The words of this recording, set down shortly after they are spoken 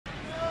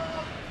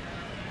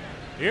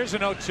Here's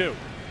an 0-2.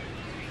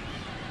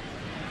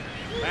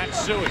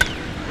 Matsui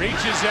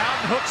reaches out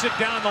and hooks it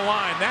down the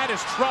line. That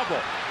is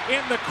trouble. In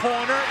the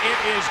corner, it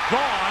is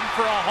gone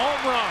for a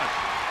home run.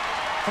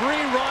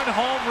 3-run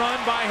home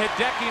run by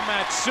Hideki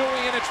Matsui,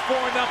 and it's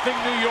 4-0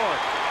 New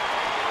York.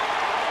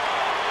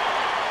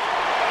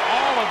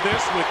 All of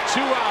this with 2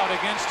 out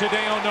against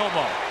Hideo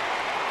Nomo.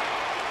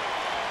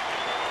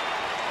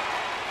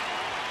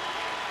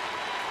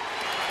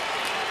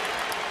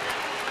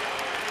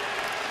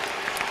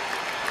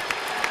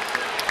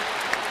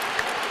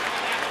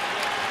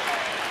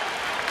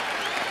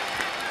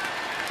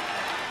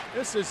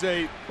 This is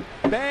a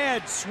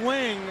bad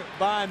swing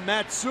by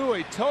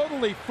Matsui.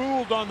 Totally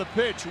fooled on the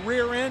pitch.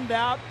 Rear end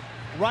out,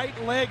 right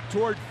leg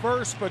toward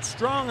first, but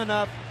strong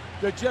enough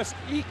to just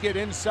eke it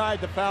inside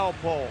the foul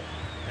pole.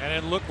 And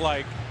it looked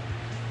like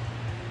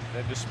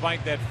that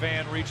despite that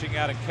fan reaching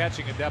out and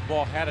catching it, that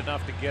ball had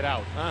enough to get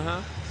out.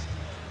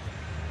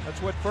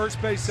 That's what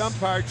first base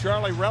umpire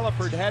Charlie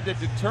Relaford had to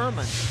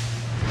determine.